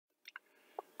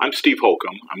I'm Steve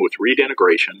Holcomb. I'm with Reed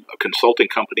Integration, a consulting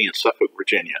company in Suffolk,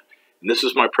 Virginia, and this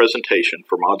is my presentation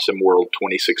for MODSIM World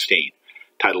 2016,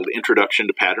 titled Introduction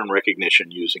to Pattern Recognition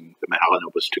Using the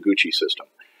Mahalanobis Taguchi System.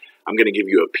 I'm going to give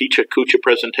you a Picha-Kucha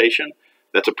presentation.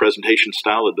 That's a presentation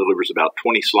style that delivers about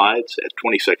 20 slides at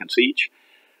 20 seconds each.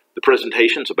 The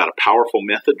presentation is about a powerful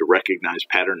method to recognize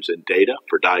patterns in data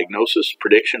for diagnosis,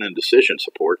 prediction, and decision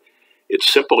support.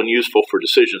 It's simple and useful for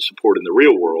decision support in the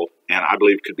real world, and I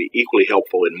believe could be equally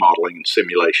helpful in modeling and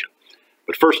simulation.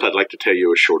 But first, I'd like to tell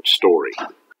you a short story.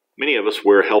 Many of us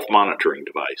wear a health monitoring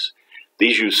device.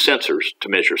 These use sensors to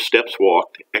measure steps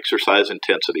walked, exercise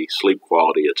intensity, sleep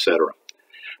quality, etc.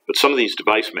 But some of these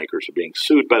device makers are being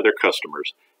sued by their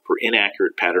customers for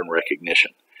inaccurate pattern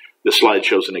recognition. This slide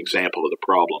shows an example of the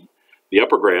problem. The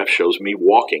upper graph shows me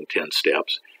walking 10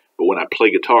 steps, but when I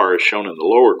play guitar, as shown in the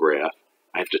lower graph,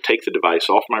 I have to take the device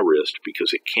off my wrist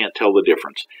because it can't tell the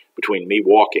difference between me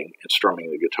walking and strumming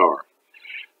the guitar.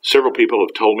 Several people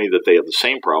have told me that they have the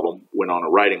same problem when on a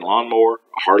riding lawnmower,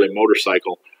 a Harley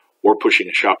motorcycle, or pushing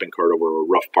a shopping cart over a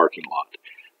rough parking lot.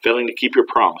 Failing to keep your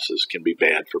promises can be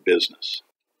bad for business.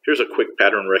 Here's a quick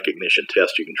pattern recognition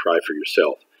test you can try for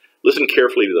yourself. Listen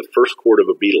carefully to the first chord of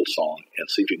a Beatles song and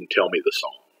see if you can tell me the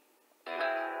song.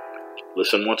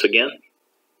 Listen once again.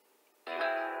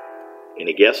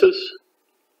 Any guesses?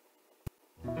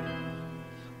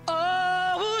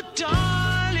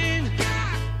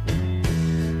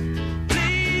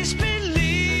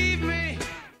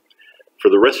 For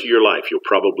the rest of your life, you'll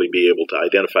probably be able to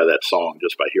identify that song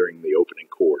just by hearing the opening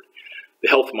chord. The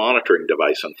health monitoring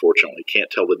device, unfortunately,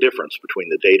 can't tell the difference between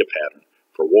the data pattern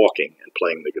for walking and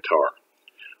playing the guitar.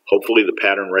 Hopefully, the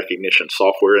pattern recognition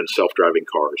software in self-driving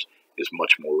cars is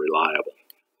much more reliable.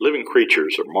 Living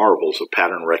creatures are marvels of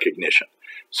pattern recognition.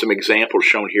 Some examples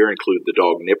shown here include the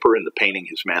dog Nipper in the painting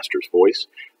his master's voice,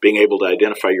 being able to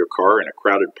identify your car in a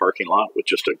crowded parking lot with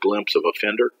just a glimpse of a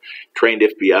fender, trained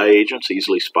FBI agents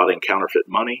easily spotting counterfeit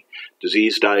money,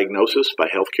 disease diagnosis by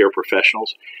healthcare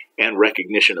professionals, and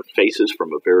recognition of faces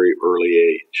from a very early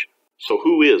age. So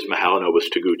who is Mahalanobis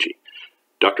Taguchi?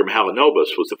 Dr.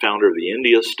 Mahalanobis was the founder of the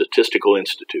India Statistical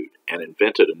Institute and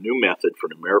invented a new method for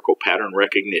numerical pattern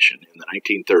recognition in the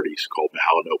 1930s called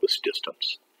Mahalanobis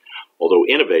distance. Although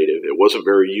innovative, it wasn't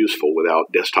very useful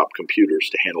without desktop computers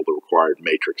to handle the required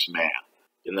matrix math.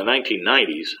 In the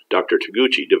 1990s, Dr.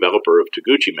 Taguchi, developer of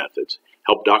Taguchi methods,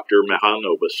 helped Dr.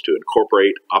 Mahalanobis to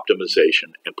incorporate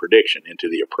optimization and prediction into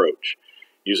the approach.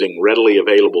 Using readily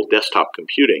available desktop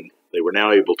computing, they were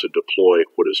now able to deploy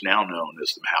what is now known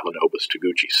as the Mahalanobis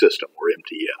Taguchi system, or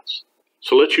MTS.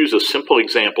 So let's use a simple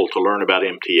example to learn about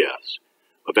MTS,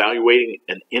 evaluating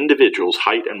an individual's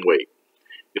height and weight.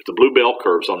 If the blue bell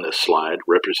curves on this slide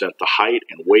represent the height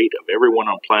and weight of everyone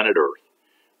on planet Earth,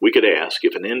 we could ask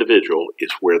if an individual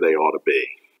is where they ought to be.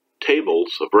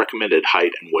 Tables of recommended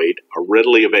height and weight are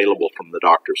readily available from the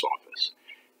doctor's office.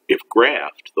 If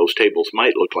graphed, those tables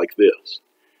might look like this.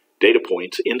 Data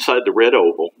points inside the red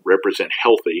oval represent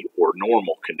healthy or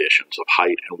normal conditions of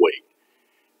height and weight.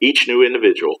 Each new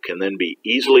individual can then be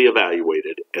easily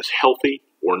evaluated as healthy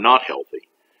or not healthy.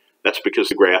 That's because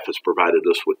the graph has provided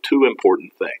us with two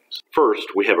important things. First,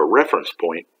 we have a reference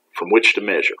point from which to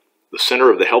measure, the center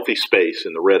of the healthy space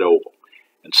in the red oval.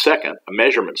 And second, a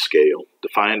measurement scale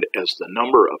defined as the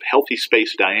number of healthy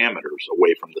space diameters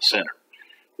away from the center,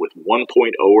 with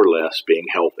 1.0 or less being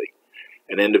healthy.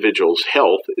 An individual's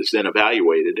health is then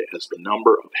evaluated as the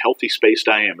number of healthy space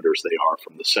diameters they are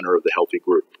from the center of the healthy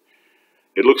group.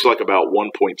 It looks like about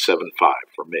 1.75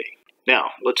 for me.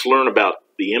 Now, let's learn about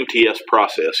the MTS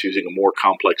process using a more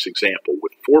complex example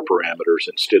with 4 parameters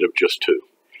instead of just 2.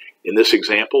 In this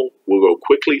example, we'll go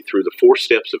quickly through the 4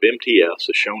 steps of MTS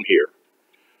as shown here.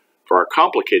 For our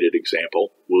complicated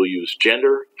example, we'll use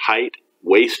gender, height,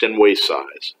 waist, and waist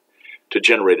size to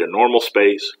generate a normal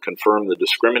space, confirm the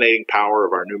discriminating power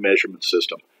of our new measurement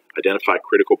system, identify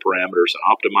critical parameters, and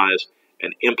optimize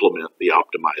and implement the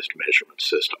optimized measurement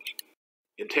system.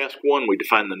 In task 1, we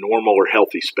define the normal or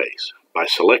healthy space by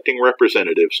selecting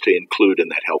representatives to include in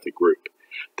that healthy group.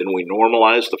 Then we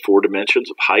normalize the 4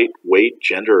 dimensions of height, weight,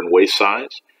 gender, and waist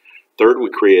size. Third, we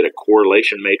create a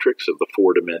correlation matrix of the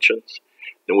 4 dimensions.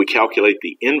 Then we calculate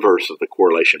the inverse of the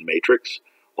correlation matrix.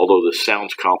 Although this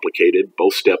sounds complicated,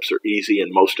 both steps are easy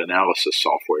in most analysis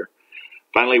software.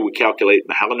 Finally, we calculate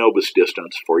Mahalanobis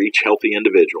distance for each healthy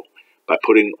individual by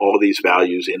putting all these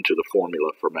values into the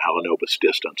formula for Mahalanobis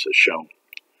distance as shown.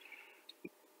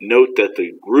 Note that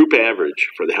the group average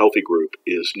for the healthy group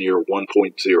is near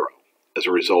 1.0 as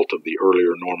a result of the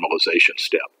earlier normalization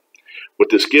step. What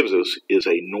this gives us is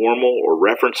a normal or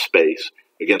reference space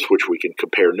against which we can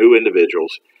compare new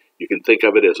individuals You can think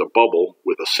of it as a bubble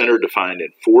with a center defined in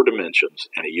 4 dimensions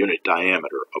and a unit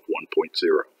diameter of 1.0.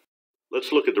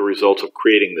 Let's look at the results of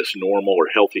creating this normal or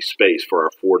healthy space for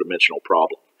our 4-dimensional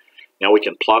problem. Now we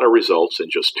can plot our results in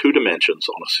just 2 dimensions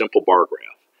on a simple bar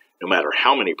graph, no matter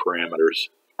how many parameters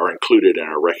are included in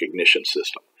our recognition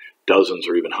system, dozens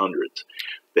or even hundreds.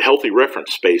 The healthy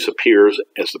reference space appears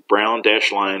as the brown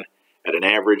dashed line at an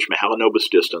average Mahalanobis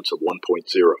distance of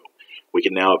 1.0. We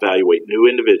can now evaluate new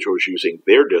individuals using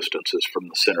their distances from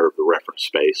the center of the reference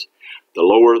space. The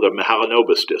lower the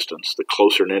Mahalanobis distance, the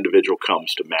closer an individual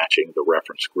comes to matching the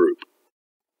reference group.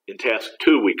 In task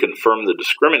 2, we confirm the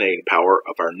discriminating power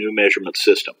of our new measurement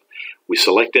system. We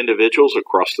select individuals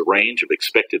across the range of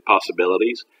expected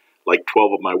possibilities, like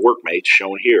 12 of my workmates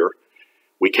shown here.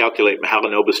 We calculate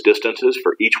Mahalanobis distances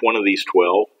for each one of these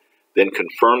 12, then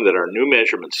confirm that our new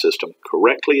measurement system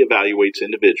correctly evaluates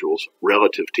individuals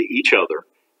relative to each other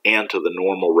and to the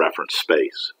normal reference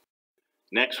space.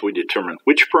 Next, we determine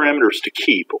which parameters to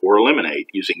keep or eliminate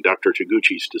using Dr.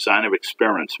 Taguchi's design of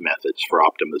experiments methods for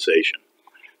optimization.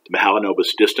 The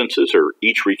Mahalanobis distances are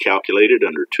each recalculated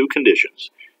under 2 conditions: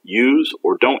 use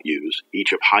or don't use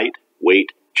each of height,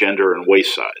 weight, gender, and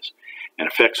waist size, and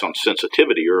effects on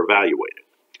sensitivity are evaluated.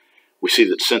 We see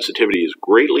that sensitivity is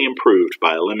greatly improved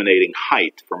by eliminating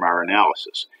height from our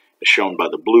analysis, as shown by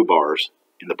the blue bars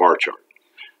in the bar chart.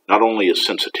 Not only is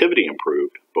sensitivity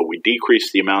improved, but we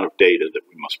decrease the amount of data that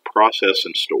we must process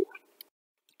and store.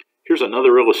 Here's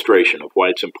another illustration of why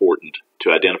it's important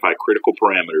to identify critical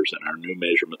parameters in our new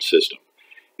measurement system.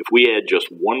 If we add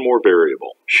just one more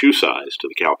variable, shoe size, to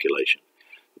the calculation,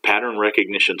 the pattern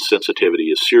recognition sensitivity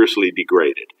is seriously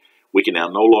degraded. We can now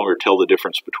no longer tell the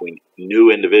difference between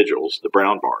new individuals, the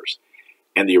brown bars,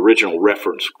 and the original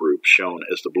reference group shown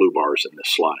as the blue bars in this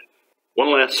slide.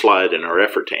 One last slide in our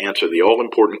effort to answer the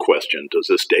all-important question, does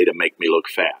this data make me look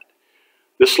fat?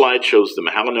 This slide shows the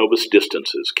Mahalanobis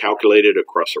distances calculated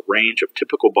across a range of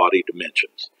typical body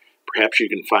dimensions. Perhaps you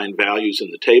can find values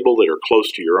in the table that are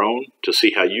close to your own to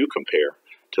see how you compare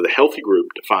to the healthy group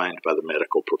defined by the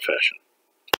medical profession.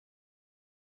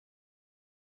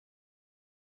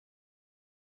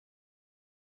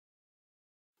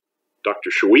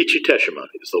 Dr. Shuichi Teshima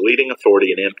is the leading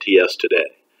authority in MTS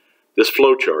today. This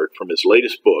flowchart from his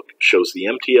latest book shows the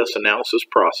MTS analysis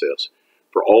process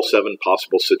for all 7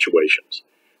 possible situations.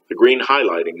 The green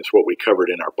highlighting is what we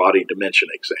covered in our body dimension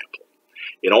example.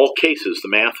 In all cases, the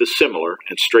math is similar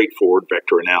and straightforward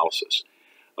vector analysis.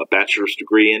 A bachelor's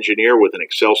degree engineer with an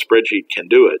Excel spreadsheet can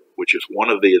do it, which is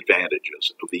one of the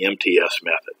advantages of the MTS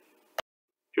method.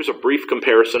 Here's a brief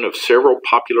comparison of several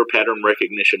popular pattern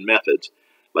recognition methods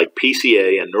like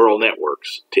PCA and neural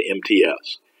networks to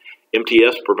MTS.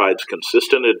 MTS provides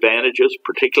consistent advantages,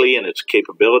 particularly in its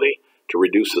capability to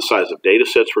reduce the size of data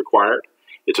sets required,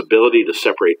 its ability to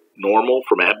separate normal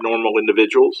from abnormal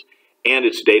individuals, and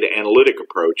its data analytic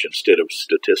approach instead of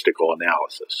statistical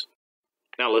analysis.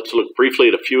 Now let's look briefly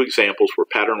at a few examples where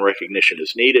pattern recognition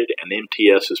is needed and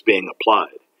MTS is being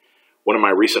applied. One of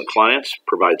my recent clients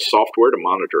provides software to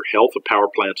monitor health of power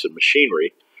plants and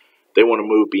machinery. They want to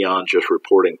move beyond just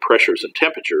reporting pressures and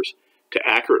temperatures to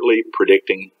accurately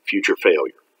predicting future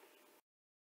failure.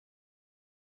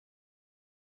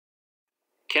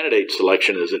 Candidate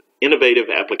selection is an innovative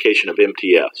application of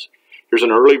MTS. Here's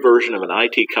an early version of an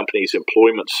IT company's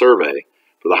employment survey.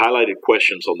 For the highlighted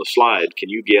questions on the slide, can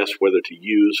you guess whether to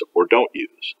use or don't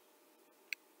use?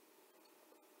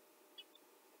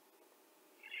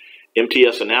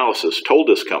 MTS analysis told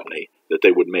this company that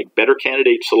they would make better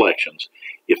candidate selections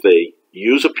if they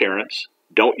use appearance,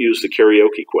 don't use the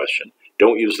karaoke question,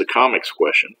 don't use the comics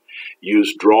question,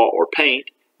 use draw or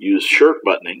paint, use shirt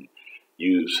buttoning,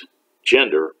 use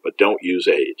gender, but don't use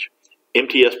age.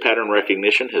 MTS pattern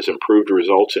recognition has improved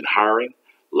results in hiring,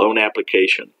 loan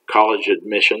application, college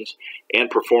admissions, and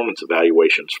performance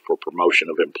evaluations for promotion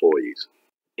of employees.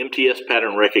 MTS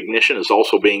pattern recognition is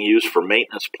also being used for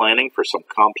maintenance planning for some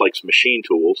complex machine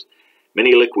tools.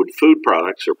 Many liquid food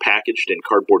products are packaged in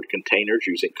cardboard containers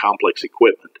using complex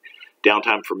equipment.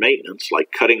 Downtime for maintenance,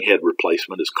 like cutting head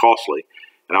replacement, is costly,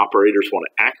 and operators want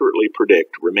to accurately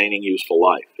predict remaining useful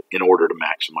life in order to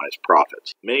maximize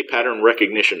profits. Many pattern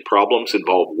recognition problems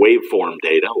involve waveform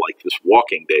data, like this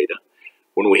walking data.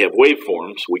 When we have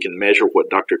waveforms, we can measure what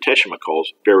Dr. Teshima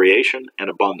calls variation and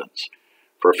abundance.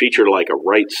 For a feature like a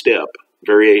right step,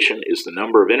 variation is the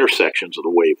number of intersections of the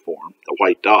waveform, the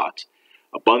white dots.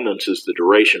 Abundance is the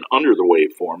duration under the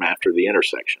waveform after the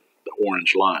intersection, the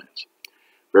orange lines.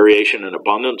 Variation and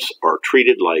abundance are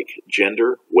treated like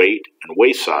gender, weight, and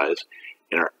waist size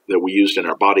that we used in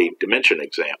our body dimension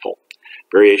example.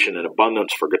 Variation and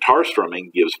abundance for guitar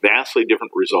strumming gives vastly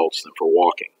different results than for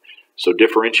walking. so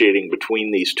differentiating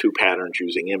between these two patterns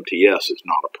using MTS is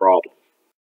not a problem.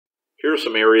 Here are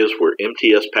some areas where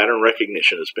MTS pattern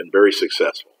recognition has been very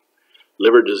successful.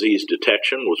 Liver disease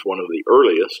detection was one of the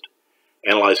earliest,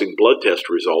 analyzing blood test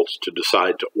results to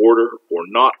decide to order or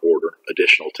not order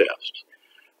additional tests.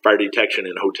 Fire detection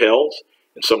in hotels.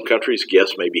 In some countries,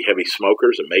 guests may be heavy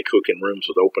smokers and may cook in rooms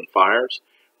with open fires,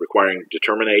 requiring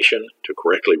determination to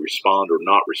correctly respond or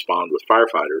not respond with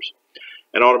firefighters.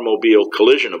 And automobile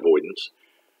collision avoidance.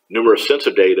 Numerous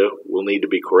sensor data will need to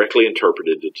be correctly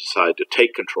interpreted to decide to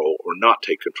take control or not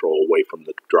take control away from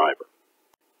the driver.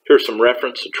 Here's some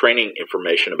reference and training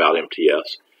information about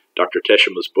MTS. Dr.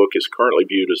 Teshima's book is currently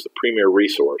viewed as the premier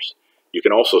resource. You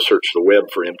can also search the web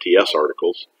for MTS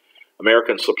articles.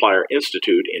 American Supplier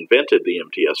Institute invented the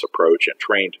MTS approach and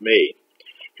trained me.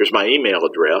 Here's my email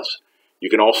address. You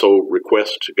can also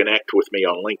request to connect with me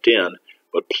on LinkedIn,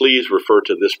 but please refer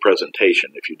to this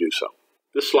presentation if you do so.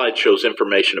 This slide shows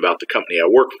information about the company I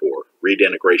work for, Reed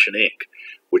Integration Inc.,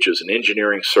 which is an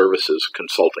engineering services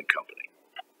consulting company.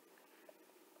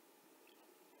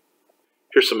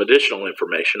 Here's some additional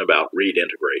information about Reed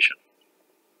Integration.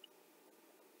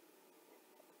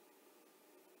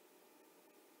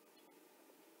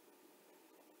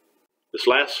 This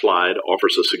last slide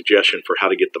offers a suggestion for how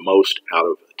to get the most out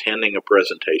of attending a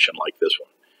presentation like this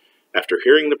one. After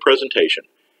hearing the presentation,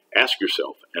 ask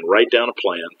yourself and write down a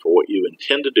plan for what you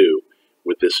intend to do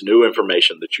with this new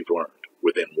information that you've learned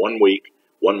within 1 week,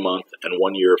 1 month, and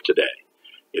 1 year of today.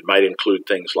 It might include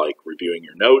things like reviewing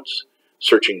your notes,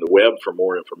 searching the web for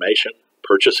more information,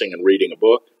 purchasing and reading a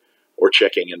book, or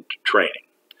checking into training.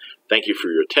 Thank you for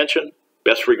your attention.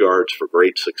 Best regards for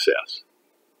great success.